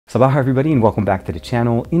Sabah everybody and welcome back to the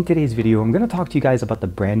channel. In today's video, I'm going to talk to you guys about the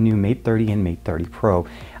brand new Mate 30 and Mate 30 Pro.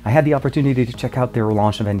 I had the opportunity to check out their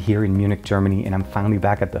launch event here in Munich, Germany, and I'm finally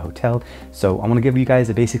back at the hotel. So I want to give you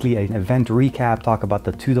guys basically an event recap, talk about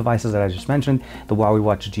the two devices that I just mentioned, the Huawei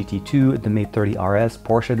Watch GT 2, the Mate 30 RS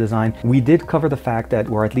Porsche design. We did cover the fact that,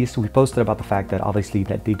 or at least we posted about the fact that obviously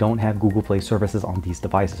that they don't have Google Play services on these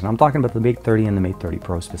devices. And I'm talking about the Mate 30 and the Mate 30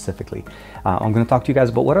 Pro specifically. I'm going to talk to you guys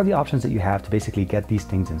about what are the options that you have to basically get these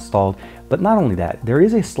things installed. But not only that, there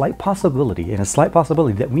is a slight possibility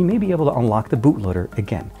that we may be able to unlock the bootloader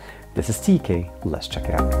again. This is TK, let's check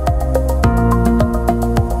it out.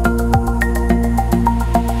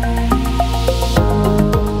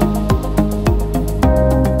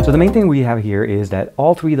 So the main thing we have here is that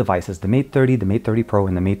all three devices, the Mate 30, the Mate 30 Pro,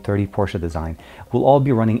 and the Mate 30 Porsche design, will all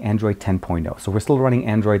be running Android 10.0. So we're still running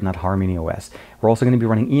Android, not Harmony OS. We're also going to be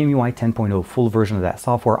running EMUI 10.0, full version of that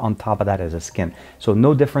software on top of that as a skin. So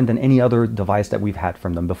no different than any other device that we've had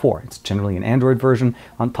from them before. It's generally an Android version.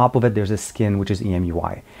 On top of it, there's a skin, which is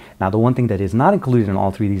EMUI. Now, the one thing that is not included in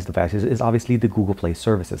all three of these devices is obviously the Google Play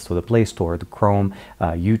services. So the Play Store, the Chrome,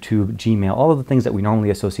 YouTube, Gmail, all of the things that we normally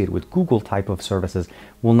associate with Google type of services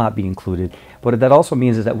will not be included. What that also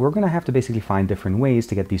means is that we're going to have to basically find different ways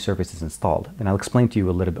to get these services installed. And I'll explain to you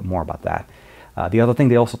a little bit more about that. The other thing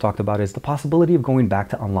they also talked about is the possibility of going back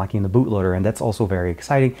to unlocking the bootloader, and that's also very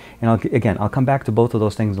exciting. And I'll come back to both of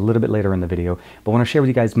those things a little bit later in the video, but I want to share with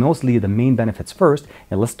you guys mostly the main benefits first,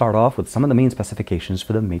 and let's start off with some of the main specifications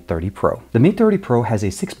for the Mate 30 Pro. The Mate 30 Pro has a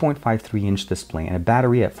 6.53-inch display and a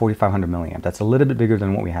battery at 4,500 milliamp. That's a little bit bigger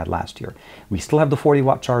than what we had last year. We still have the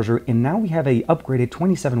 40-watt charger, and now we have a upgraded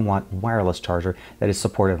 27-watt wireless charger that is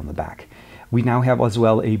supported on the back. We now have as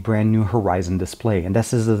well a brand new Horizon display, and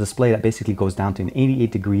this is a display that basically goes down to an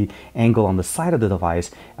 88-degree angle on the side of the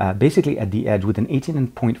device, basically at the edge with an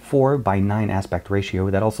 18.4:9 aspect ratio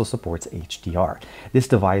that also supports HDR. This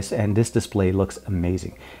device and this display looks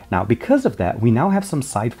amazing. Now, because of that, we now have some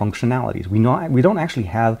side functionalities. We don't actually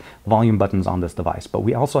have volume buttons on this device, but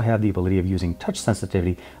we also have the ability of using touch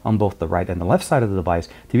sensitivity on both the right and the left side of the device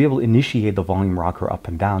to be able to initiate the volume rocker up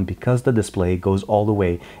and down because the display goes all the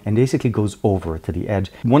way and basically goes over to the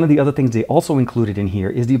edge. One of the other things they also included in here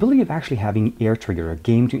is the ability of actually having air trigger or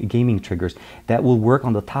gaming triggers that will work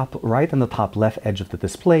on the top right and the top left edge of the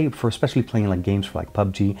display for especially playing like games for like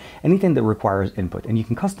PUBG, anything that requires input, and you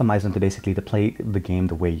can customize them to basically to play the game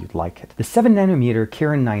the way you'd like it. The 7nm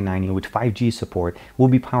Kirin 990 with 5G support will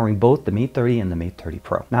be powering both the Mate 30 and the Mate 30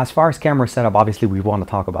 Pro. Now, as far as camera setup, obviously we want to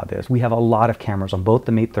talk about this. We have a lot of cameras on both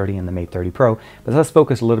the Mate 30 and the Mate 30 Pro, but let's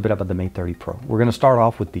focus a little bit about the Mate 30 Pro. We're going to start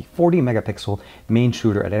off with the 40 megapixel main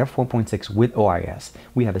shooter at f1.6 with OIS.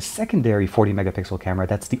 We have a secondary 40 megapixel camera,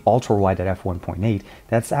 that's the ultra wide at f1.8.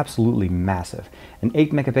 That's absolutely massive. An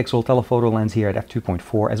 8 megapixel telephoto lens here at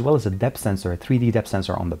f2.4, as well as a depth sensor, a 3D depth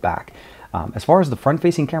sensor on the back. As far as the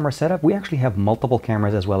front-facing camera setup, we actually have multiple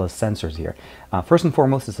cameras as well as sensors here. First and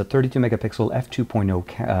foremost, it's a 32 megapixel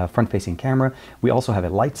f2.0 front-facing camera. We also have a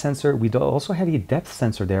light sensor. We also have a depth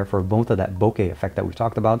sensor there for both of that bokeh effect that we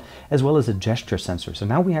talked about, as well as a gesture sensor. So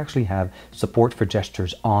now we actually have support for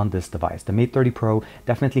gestures on this device. The Mate 30 Pro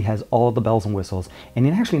definitely has all of the bells and whistles, and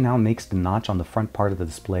it actually now makes the notch on the front part of the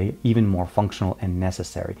display even more functional and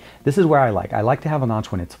necessary. This is where I like to have a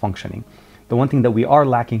notch when it's functioning. The one thing that we are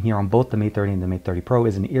lacking here on both the Mate 30 and the Mate 30 Pro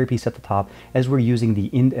is an earpiece at the top, as we're using the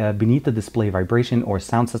beneath the display vibration or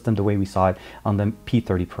sound system the way we saw it on the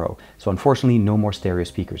P30 Pro. So unfortunately, no more stereo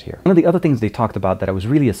speakers here. One of the other things they talked about that was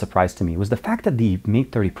really a surprise to me was the fact that the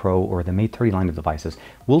Mate 30 Pro or the Mate 30 line of devices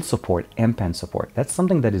will support M Pen support. That's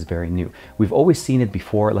something that is very new. We've always seen it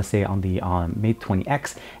before, let's say on the Mate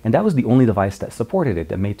 20X, and that was the only device that supported it.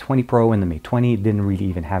 The Mate 20 Pro and the Mate 20 didn't really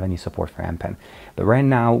even have any support for M Pen. But right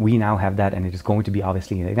now, we now have that, and it is going to be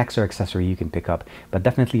obviously an extra accessory you can pick up, but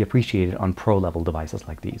definitely appreciated on pro level devices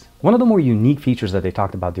like these. One of the more unique features that they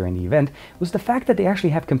talked about during the event was the fact that they actually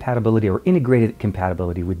have compatibility or integrated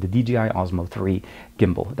compatibility with the Dji Osmo 3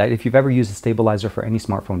 gimbal. That if you've ever used a stabilizer for any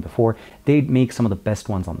smartphone before, they make some of the best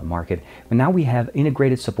ones on the market. But now we have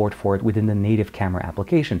integrated support for it within the native camera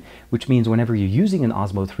application, which means whenever you're using an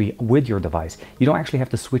Osmo 3 with your device, you don't actually have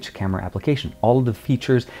to switch camera application. All of the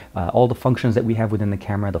features, all the functions that we have within the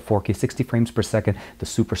camera, the 4K 60 frames per second, the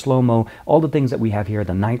super slow-mo, all the things that we have here,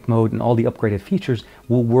 the night mode and all the upgraded features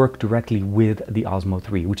will work directly with the Osmo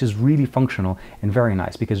 3, which is really functional and very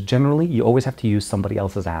nice because generally you always have to use somebody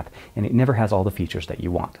else's app and it never has all the features that you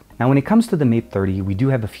want. Now, when it comes to the Mate 30, we do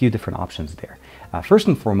have a few different options there. First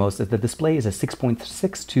and foremost, is the display is a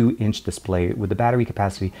 6.62-inch display with a battery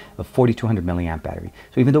capacity of 4200 milliamp battery.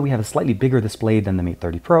 So even though we have a slightly bigger display than the Mate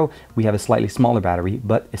 30 Pro, we have a slightly smaller battery,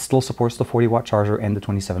 but it still supports the 40-watt charger and the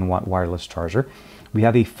 27-watt wireless charger. We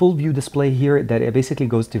have a full view display here that it basically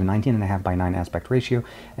goes to 19.5 by 9 aspect ratio,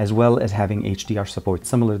 as well as having HDR support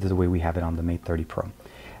similar to the way we have it on the Mate 30 Pro.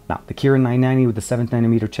 Now, the Kirin 990 with the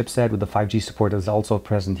 7nm chipset with the 5G support is also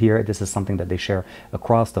present here. This is something that they share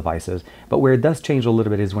across devices, but where it does change a little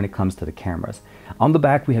bit is when it comes to the cameras. On the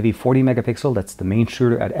back, we have a 40 megapixel, that's the main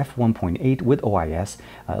shooter at f1.8 with OIS,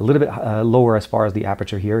 a little bit lower as far as the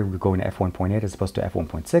aperture here. We're going to f1.8 as opposed to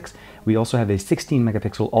f1.6. We also have a 16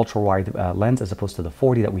 megapixel ultra wide lens as opposed to the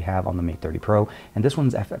 40 that we have on the Mate 30 Pro, and this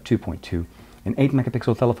one's f2.2. An 8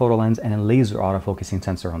 megapixel telephoto lens and a laser autofocusing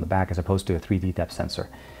sensor on the back as opposed to a 3D depth sensor.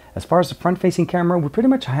 As far as the front-facing camera, we pretty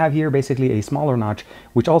much have here basically a smaller notch,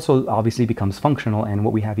 which also obviously becomes functional, and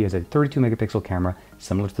what we have here is a 32 megapixel camera,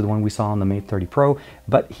 similar to the one we saw on the Mate 30 Pro,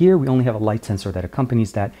 but here we only have a light sensor that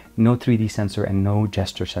accompanies that, no 3D sensor and no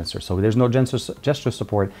gesture sensor, so there's no gesture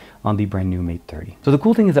support on the brand new Mate 30. So the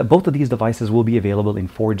cool thing is that both of these devices will be available in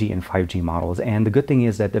 4G and 5G models, and the good thing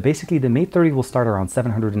is that basically the Mate 30 will start around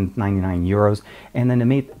 799 euros, and then the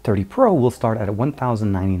Mate 30 Pro will start at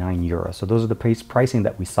 1,099 euros. So those are the pricing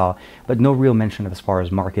that we saw, but no real mention of as far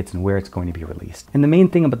as markets and where it's going to be released. And the main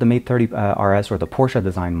thing about the Mate 30 RS, or the Porsche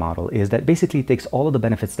design model, is that basically it takes all of the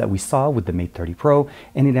benefits that we saw with the Mate 30 Pro,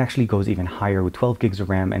 and it actually goes even higher with 12 gigs of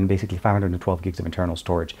RAM and basically 512 gigs of internal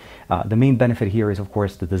storage. The main benefit here is, of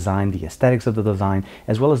course, the design, the aesthetics of the design,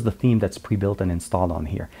 as well as the theme that's pre-built and installed on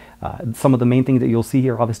here. Some of the main things that you'll see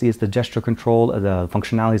here, obviously, is the gesture control, the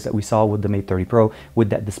functionalities that we saw with the Mate 30 Pro, with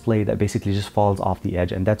that display that basically just falls off the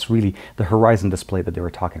edge, and that's really the horizon display that they were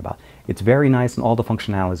talking about. It's very nice, and all the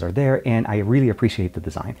functionalities are there, and I really appreciate the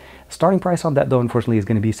design. Starting price on that, though, unfortunately, is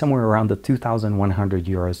going to be somewhere around the 2,100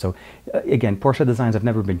 euros. So again, Porsche designs have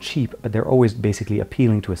never been cheap, but they're always basically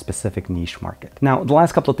appealing to a specific niche market. Now, the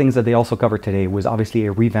last couple of things that they also covered today was obviously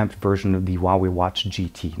a revamped version of the Huawei Watch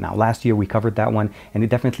GT. Now, last year we covered that one, and it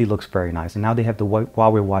definitely looks very nice. And now they have the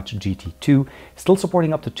Huawei Watch GT 2, still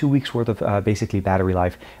supporting up to 2 weeks worth of basically battery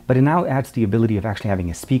life, but it now adds the ability of actually having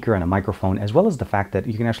a speaker and a microphone, as well as the fact that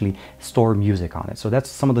you can actually store music on it. So that's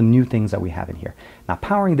some of the new things that we have in here. Now,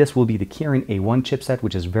 powering this will be the Kirin A1 chipset,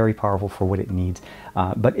 which is very powerful for what it needs.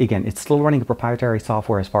 But again, it's still running a proprietary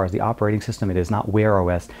software as far as the operating system. It is not Wear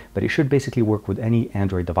OS, but it should basically work with any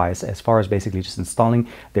Android device as far as basically just installing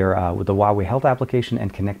their with the Huawei Health application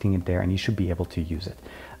and connecting it there, and you should be able to use it.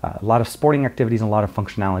 A lot of sporting activities and a lot of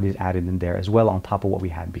functionalities added in there as well on top of what we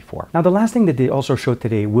had before. Now, the last thing that they also showed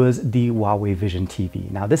today was the Huawei Vision TV.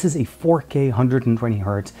 Now, this is a 4K 120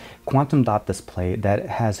 Hz quantum dot display that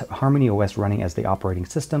has Harmony OS running as the operating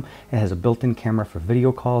system. It has a built-in camera for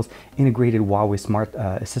video calls, integrated Huawei Smart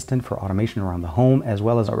Assistant for automation around the home, as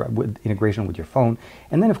well as integration with your phone.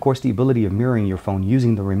 And then, of course, the ability of mirroring your phone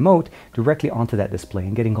using the remote directly onto that display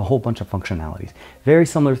and getting a whole bunch of functionalities. Very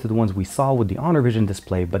similar to the ones we saw with the Honor Vision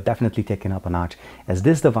display, but definitely taken up a notch, as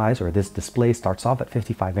this device or this display starts off at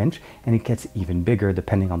 55-inch and it gets even bigger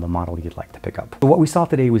depending on the model you'd like to pick up. So what we saw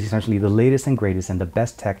today was essentially the latest and greatest and the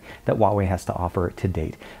best tech that Huawei has to offer to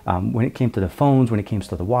date. When it came to the phones, when it came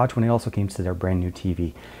to the watch, when it also came to their brand new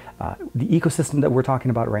TV. The ecosystem that we're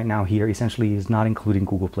talking about right now here essentially is not including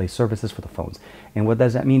Google Play services for the phones. And what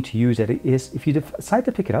does that mean to you? That it is, if you decide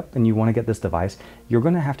to pick it up and you want to get this device, you're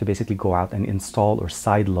going to have to basically go out and install or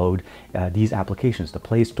sideload these applications, the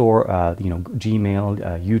Play Store,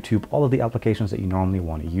 Gmail, YouTube, all of the applications that you normally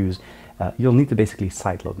want to use. You'll need to basically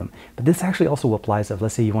sideload them. But this actually also applies if,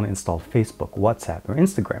 let's say, you want to install Facebook, WhatsApp, or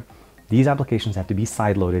Instagram. These applications have to be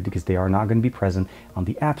sideloaded because they are not going to be present on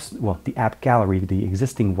the apps, well, the app gallery, the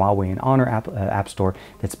existing Huawei and Honor app store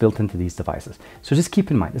that's built into these devices. So just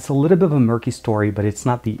keep in mind, it's a little bit of a murky story, but it's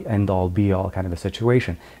not the end-all, be-all kind of a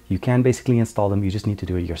situation. You can basically install them, you just need to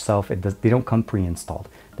do it yourself. They don't come pre-installed.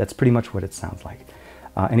 That's pretty much what it sounds like.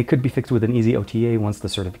 And it could be fixed with an easy OTA. Once the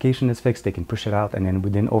certification is fixed, they can push it out, and then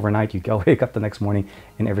within overnight, you go wake up the next morning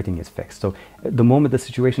and everything is fixed. So the moment the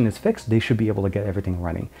situation is fixed, they should be able to get everything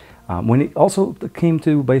running. When it also came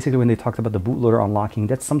to basically when they talked about the bootloader unlocking,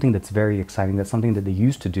 that's something that's very exciting. That's something that they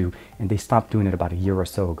used to do, and they stopped doing it about a year or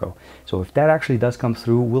so ago. So if that actually does come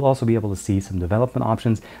through, we'll also be able to see some development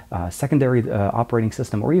options, secondary operating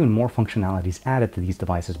system, or even more functionalities added to these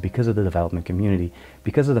devices because of the development community,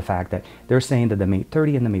 because of the fact that they're saying that the Mate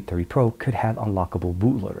 30 and the Mate 30 Pro could have unlockable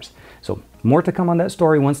bootloaders. So More to come on that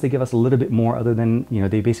story once they give us a little bit more, other than, you know,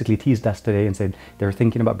 they basically teased us today and said they're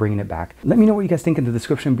thinking about bringing it back. Let me know what you guys think in the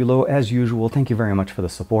description below. As usual, thank you very much for the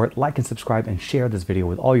support. Like and subscribe and share this video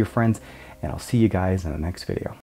with all your friends, and I'll see you guys in the next video.